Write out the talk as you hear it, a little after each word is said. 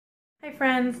Hi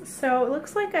friends, so it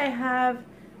looks like I have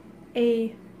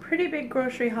a pretty big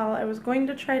grocery haul. I was going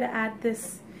to try to add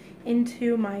this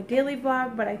into my daily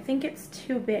vlog, but I think it's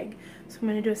too big. So I'm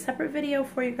going to do a separate video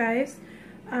for you guys.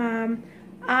 I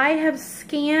have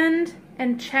scanned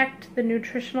and checked the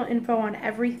nutritional info on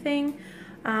everything.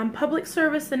 Public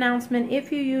service announcement,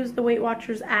 if you use the Weight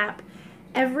Watchers app,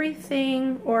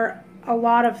 everything or a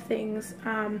lot of things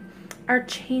are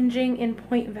changing in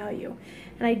point value.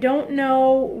 And I don't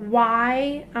know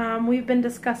why. We've been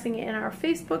discussing it in our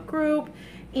Facebook group,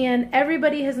 and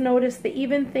everybody has noticed that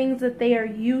even things that they are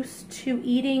used to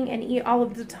eating and eat all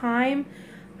of the time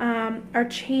are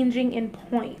changing in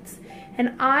points.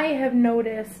 And I have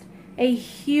noticed a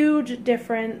huge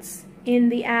difference in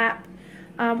the app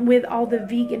with all the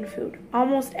vegan food.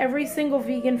 Almost every single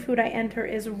vegan food I enter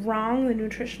is wrong. The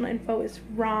nutritional info is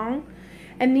wrong.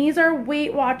 And these are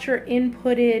Weight Watcher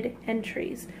inputted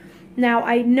entries. Now,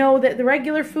 I know that the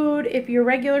regular food, if your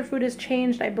regular food has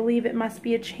changed, I believe it must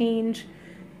be a change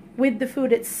with the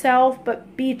food itself,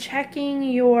 but be checking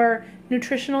your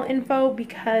nutritional info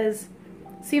because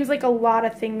it seems like a lot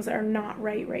of things are not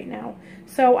right now.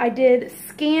 So I did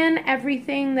scan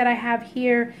everything that I have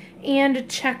here and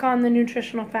check on the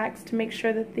nutritional facts to make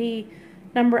sure that the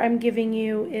number I'm giving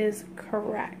you is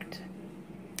correct.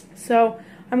 So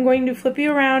I'm going to flip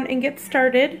you around and get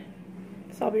started.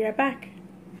 So I'll be right back.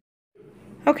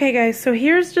 Okay guys, so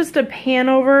here's just a pan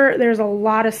over. There's a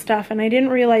lot of stuff and I didn't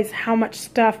realize how much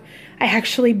stuff I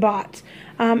actually bought.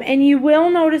 And you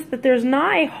will notice that there's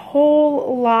not a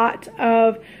whole lot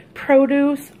of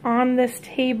produce on this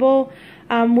table.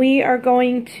 We are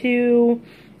going to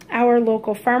our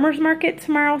local farmers market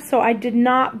tomorrow, so I did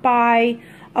not buy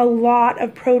a lot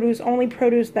of produce, only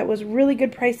produce that was really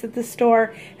good price at the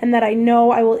store and that I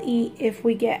know I will eat if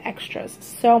we get extras.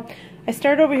 So I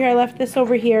started over here, I left this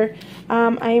over here.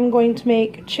 I am going to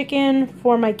make chicken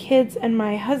for my kids and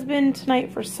my husband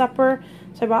tonight for supper.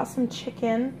 So I bought some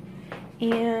chicken,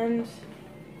 and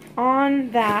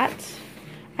on that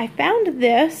I found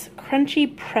this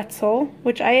crunchy pretzel,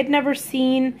 which I had never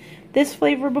seen this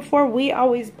flavor before. We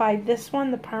always buy this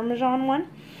one, the Parmesan one,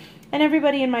 and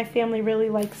everybody in my family really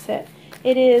likes it.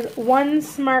 It is 1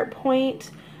 smart point.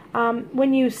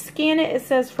 When you scan it, it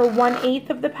says for 1/8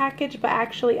 of the package, but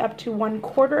actually up to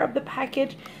 1/4 of the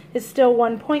package is still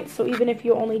 1 point. So even if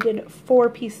you only did 4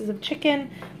 pieces of chicken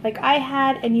like I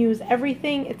had and use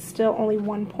everything, it's still only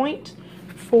 1 point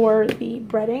for the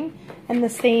breading. And the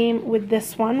same with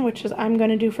this one, which is I'm going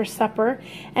to do for supper.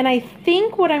 And I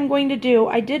think what I'm going to do,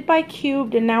 I did buy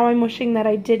cubed and now I'm wishing that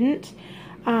I didn't.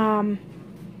 Hold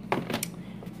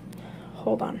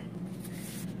on.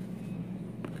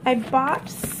 I bought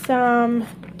some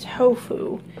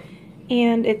tofu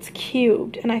and it's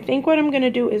cubed, and I think what I'm going to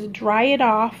do is dry it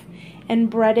off and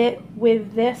bread it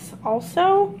with this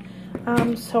also,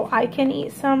 so I can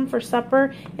eat some for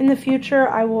supper. In the future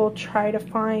I will try to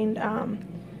find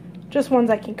just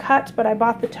ones I can cut, but I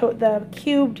bought the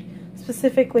cubed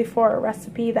specifically for a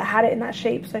recipe that had it in that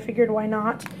shape, so I figured why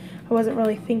not. I wasn't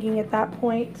really thinking at that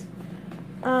point.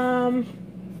 I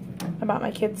bought my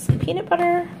kids some peanut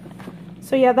butter.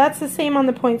 So yeah, that's the same on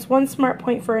the points. 1 smart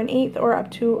point for 1/8 or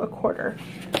up to 1/4.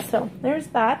 So there's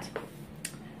that.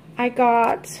 I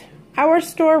got, our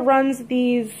store runs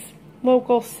these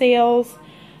local sales.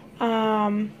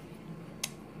 Sorry,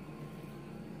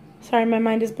 my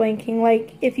mind is blanking.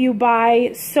 Like if you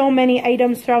buy so many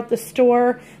items throughout the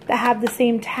store that have the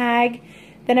same tag,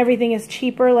 then everything is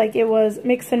cheaper. Like it was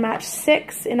mix and match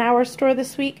 6 in our store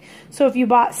this week. So if you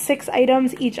bought 6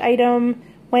 items, each item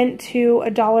went to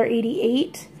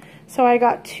 $1.88. So I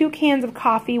got 2 cans of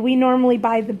coffee. We normally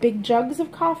buy the big jugs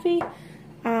of coffee,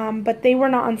 but they were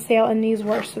not on sale and these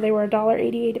were, so they were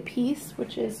 $1.88 a piece,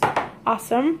 which is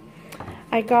awesome.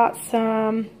 I got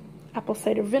some apple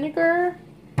cider vinegar.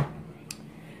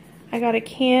 I got a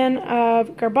can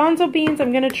of garbanzo beans.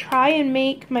 I'm going to try and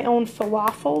make my own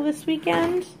falafel this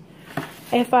weekend.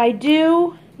 If I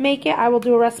do make it, I will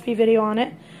do a recipe video on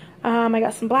it. I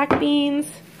got some black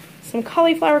beans, some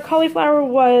cauliflower. Cauliflower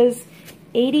was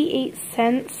 88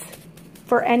 cents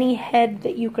for any head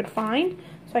that you could find.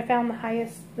 So I found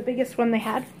the biggest one they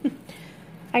had.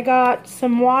 I got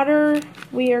some water.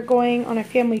 We are going on a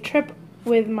family trip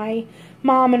with my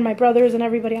mom and my brothers and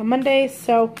everybody on Monday.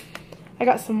 So I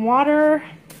got some water.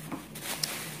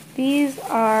 These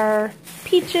are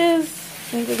peaches.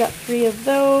 I think we got 3 of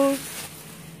those.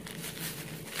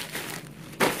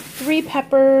 3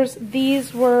 peppers.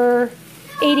 These were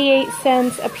 88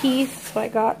 cents a piece, so I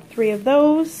got 3 of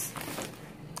those.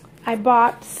 I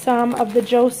bought some of the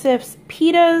Joseph's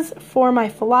pitas for my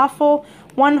falafel.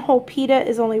 1 whole pita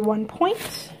is only 1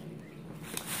 point.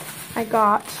 I I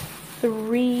got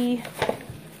 3,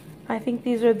 I think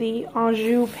these are the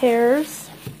Anjou pears,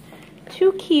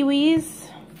 2 kiwis,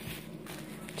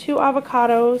 2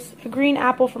 avocados, a green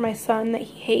apple for my son that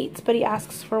he hates, but he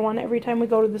asks for one every time we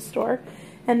go to the store,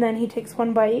 and then he takes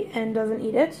one bite and doesn't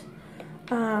eat it.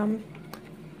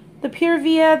 The Pure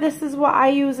Via, this is what I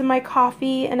use in my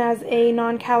coffee, and as a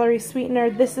non-calorie sweetener,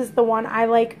 this is the one I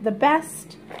like the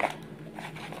best.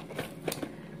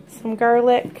 Some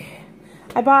garlic.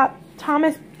 I bought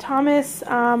Thomas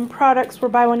products were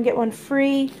buy one get one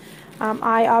free.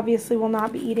 I obviously will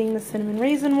not be eating the cinnamon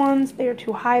raisin ones. They are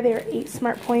too high. They are 8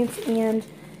 smart points, and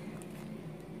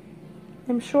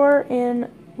I'm sure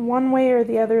in one way or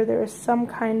the other there is some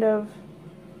kind of,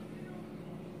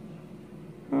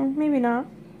 maybe not.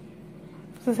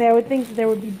 I was going to say, I would think that there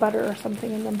would be butter or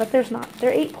something in them, but there's not.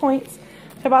 They're 8 points.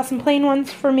 So I bought some plain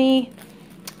ones for me.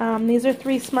 These are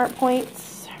 3 smart points.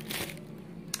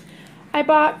 I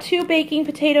bought 2 baking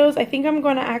potatoes. I think I'm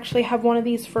going to actually have one of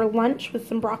these for lunch with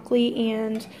some broccoli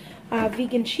and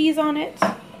vegan cheese on it,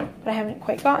 but I haven't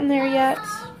quite gotten there yet.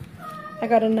 I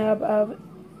got a nub of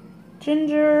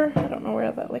ginger. I don't know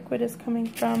where that liquid is coming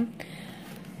from.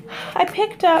 I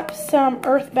picked up some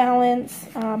Earth Balance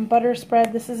butter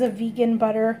spread. This is a vegan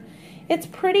butter. It's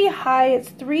pretty high.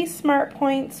 It's 3 smart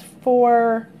points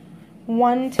for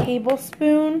 1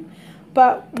 tablespoon,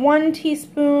 but 1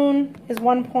 teaspoon is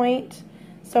 1 point.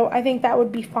 So I think that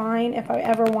would be fine if I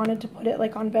ever wanted to put it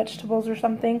like on vegetables or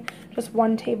something. Just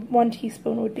 1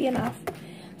 teaspoon would be enough.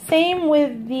 Same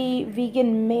with the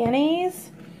vegan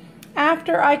mayonnaise.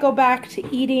 After I go back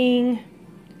to eating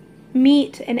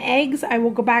meat and eggs, I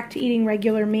will go back to eating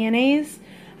regular mayonnaise.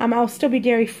 I'll still be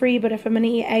dairy free, but if I'm going to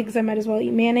eat eggs, I might as well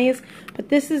eat mayonnaise. But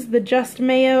this is the Just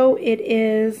Mayo. It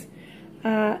is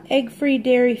egg free,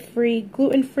 dairy free,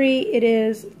 gluten free. It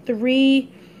is 3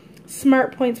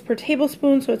 smart points per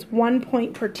tablespoon, so it's 1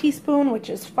 point per teaspoon, which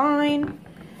is fine.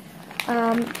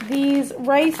 These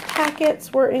rice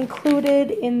packets were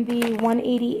included in the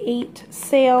 188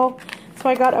 sale. So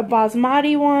I got a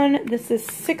basmati one. This is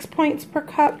 6 points per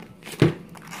cup.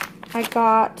 I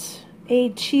got a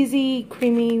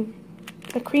creamy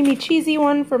cheesy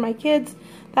one for my kids.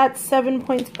 That's 7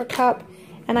 points per cup.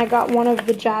 And I got one of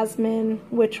the jasmine,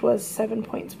 which was 7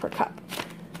 points per cup.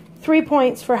 3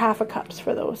 points for half a cup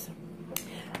for those.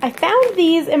 I found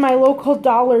these in my local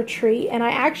Dollar Tree, and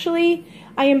I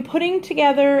am putting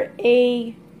together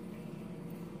a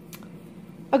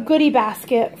goodie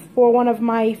basket for one of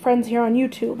my friends here on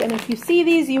YouTube. And if you see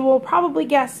these, you will probably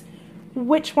guess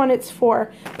which one it's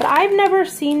for. But I've never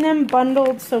seen them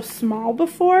bundled so small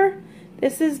before.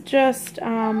 This is just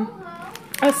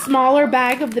a smaller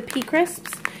bag of the Pea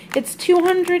Crisps. It's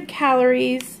 200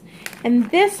 calories, and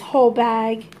this whole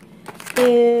bag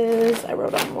is, I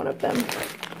wrote on one of them,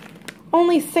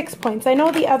 only 6 points. I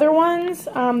know the other ones,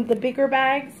 the bigger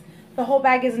bags, the whole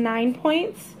bag is 9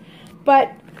 points,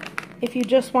 but if you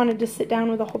just wanted to sit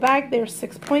down with a whole bag, they're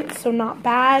 6 points, so not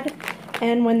bad.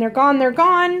 And when they're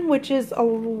gone, which is a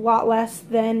lot less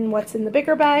than what's in the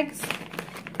bigger bags.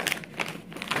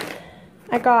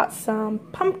 I got some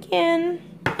pumpkin,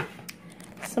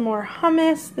 some more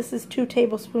hummus. This is 2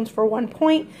 tablespoons for 1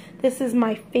 point. This is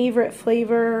my favorite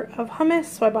flavor of hummus,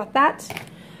 so I bought that.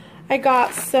 I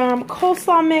got some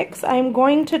coleslaw mix. I'm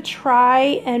going to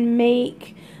try and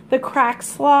make the crack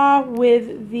slaw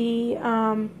with the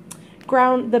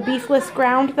beefless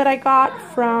ground that I got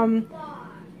from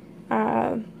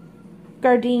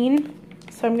Gardein.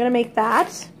 So I'm going to make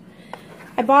that.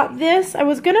 I bought this. I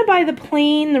was going to buy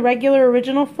the regular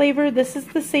original flavor. This is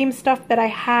the same stuff that I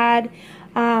had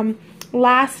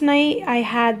last night. I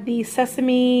had the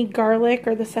sesame garlic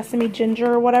or the sesame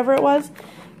ginger or whatever it was.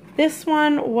 This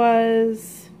one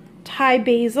was Thai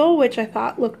basil, which I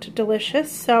thought looked delicious.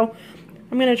 So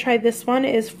I'm going to try this one.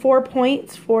 It is 4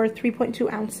 points for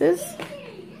 3.2 ounces.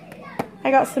 I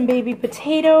got some baby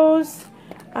potatoes.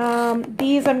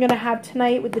 These I'm going to have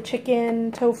tonight with the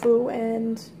chicken, tofu,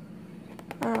 and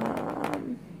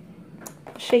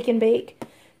shake and bake.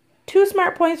 2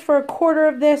 smart points for 1/4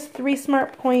 of this, 3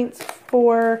 smart points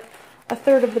for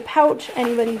 1/3 of the pouch.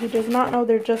 Anybody who does not know,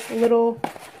 they're just little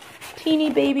teeny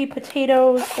baby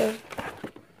potatoes. They're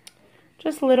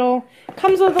just little.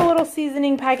 Comes with a little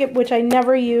seasoning packet, which I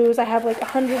never use. I have like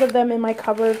 100 of them in my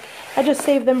cupboard. I just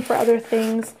save them for other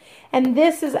things. And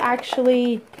this is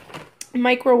actually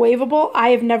microwavable. I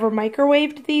have never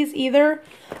microwaved these either.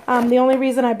 The only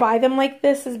reason I buy them like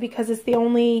this is because it's the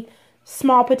only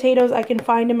small potatoes I can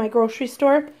find in my grocery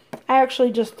store. I actually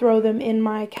just throw them in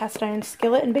my cast iron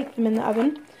skillet and bake them in the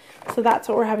oven. So that's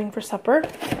what we're having for supper.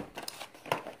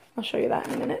 I'll show you that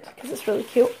in a minute because it's really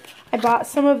cute. I bought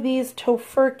some of these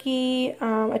Tofurky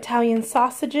Italian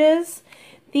sausages.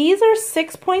 These are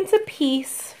 6 points a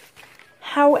piece.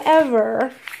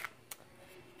 However,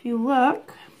 if you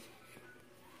look,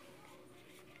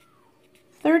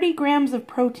 30 grams of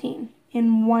protein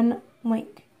in one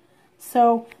link.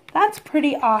 So that's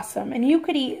pretty awesome. And you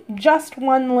could eat just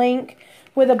one link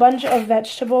with a bunch of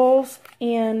vegetables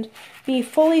and be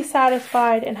fully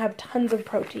satisfied and have tons of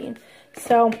protein.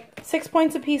 So 6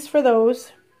 points a piece for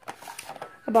those.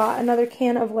 I bought another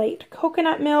can of light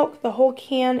coconut milk. The whole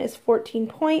can is 14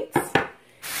 points.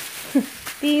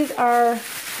 These are,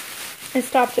 I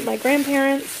stopped at my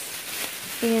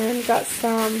grandparents and got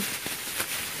some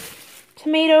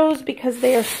tomatoes because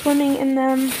they are swimming in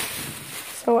them.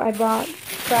 So I grabbed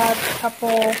a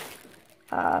couple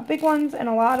big ones and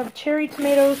a lot of cherry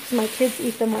tomatoes because my kids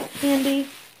eat them like candy.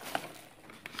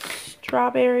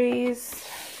 Strawberries.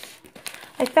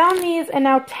 I found these, and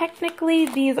now technically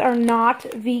these are not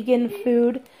vegan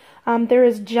food. There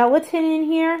is gelatin in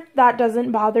here. That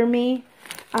doesn't bother me.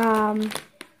 And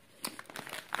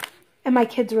my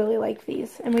kids really like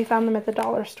these, and we found them at the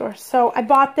dollar store. So I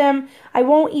bought them. I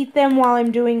won't eat them while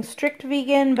I'm doing strict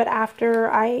vegan, but after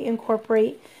I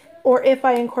incorporate, or if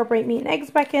I incorporate meat and eggs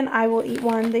back in, I will eat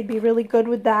one. They'd be really good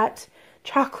with that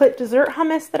chocolate dessert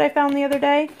hummus that I found the other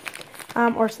day,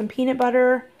 or some peanut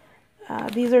butter.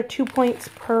 These are 2 points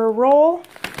per roll.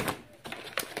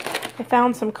 I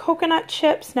found some coconut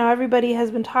chips. Now everybody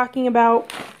has been talking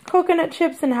about coconut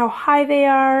chips and how high they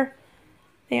are.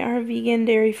 They are vegan,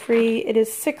 dairy-free. It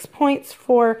is 6 points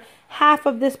for half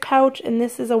of this pouch, and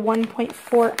this is a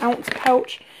 1.4 ounce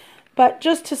pouch. But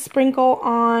just to sprinkle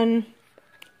on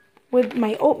with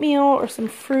my oatmeal or some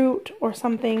fruit or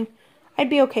something, I'd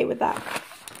be okay with that.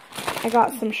 I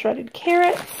got some shredded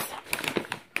carrots.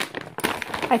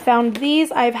 I found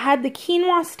these. I've had the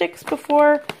quinoa sticks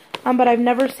before, but I've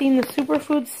never seen the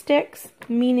superfood sticks,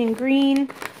 mean and green.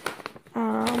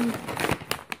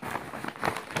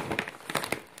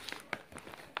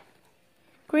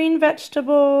 Green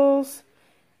vegetables,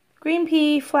 green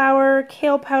pea, flour,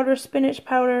 kale powder, spinach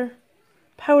powder,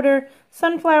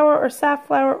 sunflower or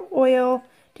safflower oil,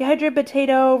 dehydrated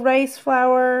potato, rice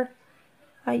flour,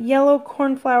 yellow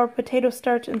corn flour, potato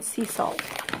starch, and sea salt.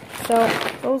 So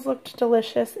those looked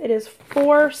delicious. It is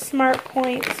 4 smart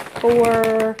points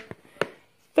for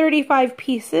 35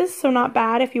 pieces, so not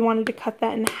bad if you wanted to cut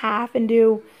that in half and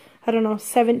do, I don't know,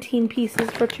 17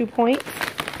 pieces for 2 points.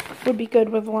 Would be good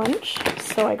with lunch.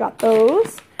 So I got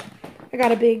those. I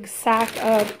got a big sack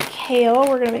of kale.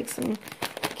 We're going to make some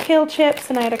kale chips,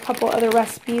 and I had a couple other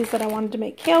recipes that I wanted to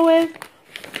make kale with.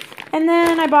 And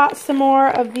then I bought some more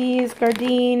of these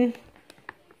Gardein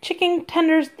chicken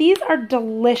tenders. These are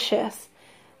delicious.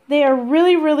 They are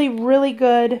really, really, really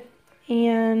good,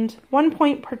 and 1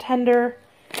 point per tender.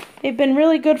 They've been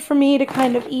really good for me to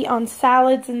kind of eat on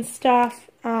salads and stuff.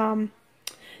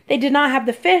 They did not have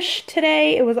the fish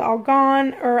today. It was all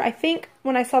gone, or I think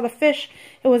when I saw the fish,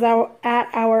 it was out at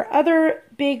our other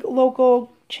big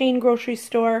local chain grocery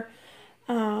store.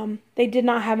 They did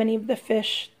not have any of the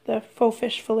fish, the faux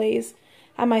fish fillets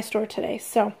at my store today.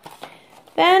 So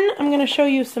then I'm going to show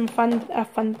you some a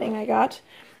fun thing I got.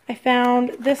 I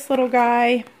found this little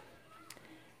guy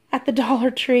at the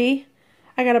Dollar Tree.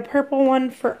 I got a purple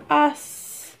one for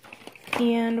us,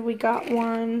 and we got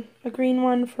a green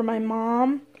one for my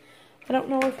mom. I don't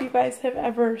know if you guys have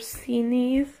ever seen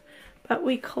these, but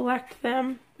we collect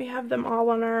them. We have them all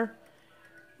on our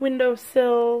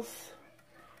windowsills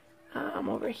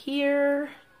over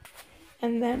here,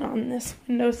 and then on this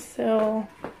windowsill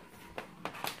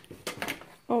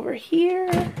over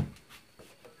here.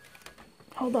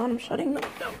 Hold on, I'm shutting them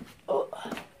down. Oh.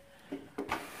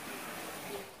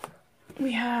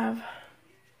 We have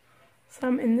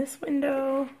some in this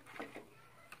window.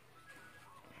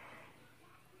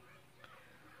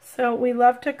 So we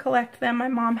love to collect them. My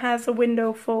mom has a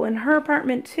window full in her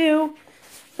apartment too.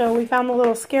 So we found the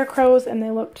little scarecrows, and they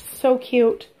looked so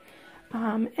cute.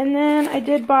 And then I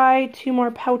did buy 2 more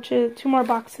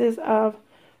boxes of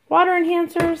water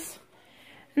enhancers.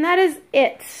 And that is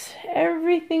it.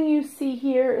 Everything you see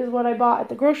here is what I bought at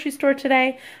the grocery store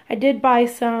today. I did buy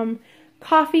some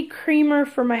coffee creamer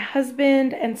for my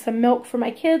husband and some milk for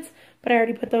my kids, but I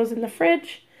already put those in the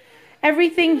fridge.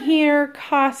 Everything here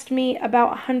cost me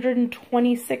about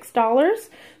 $126,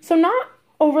 so not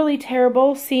overly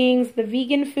terrible, seeing the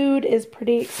vegan food is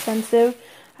pretty expensive.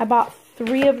 I bought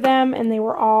 3 of them, and they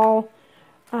were all,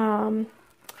 the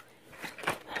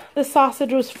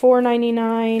sausage was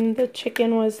 $4.99, the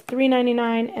chicken was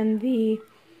 $3.99, and the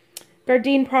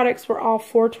Gardein products were all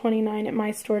 $4.29 at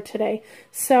my store today.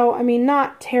 So, I mean,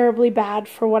 not terribly bad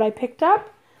for what I picked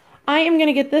up. I am going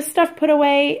to get this stuff put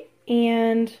away,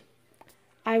 and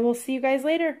I will see you guys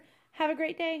later. Have a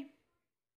great day.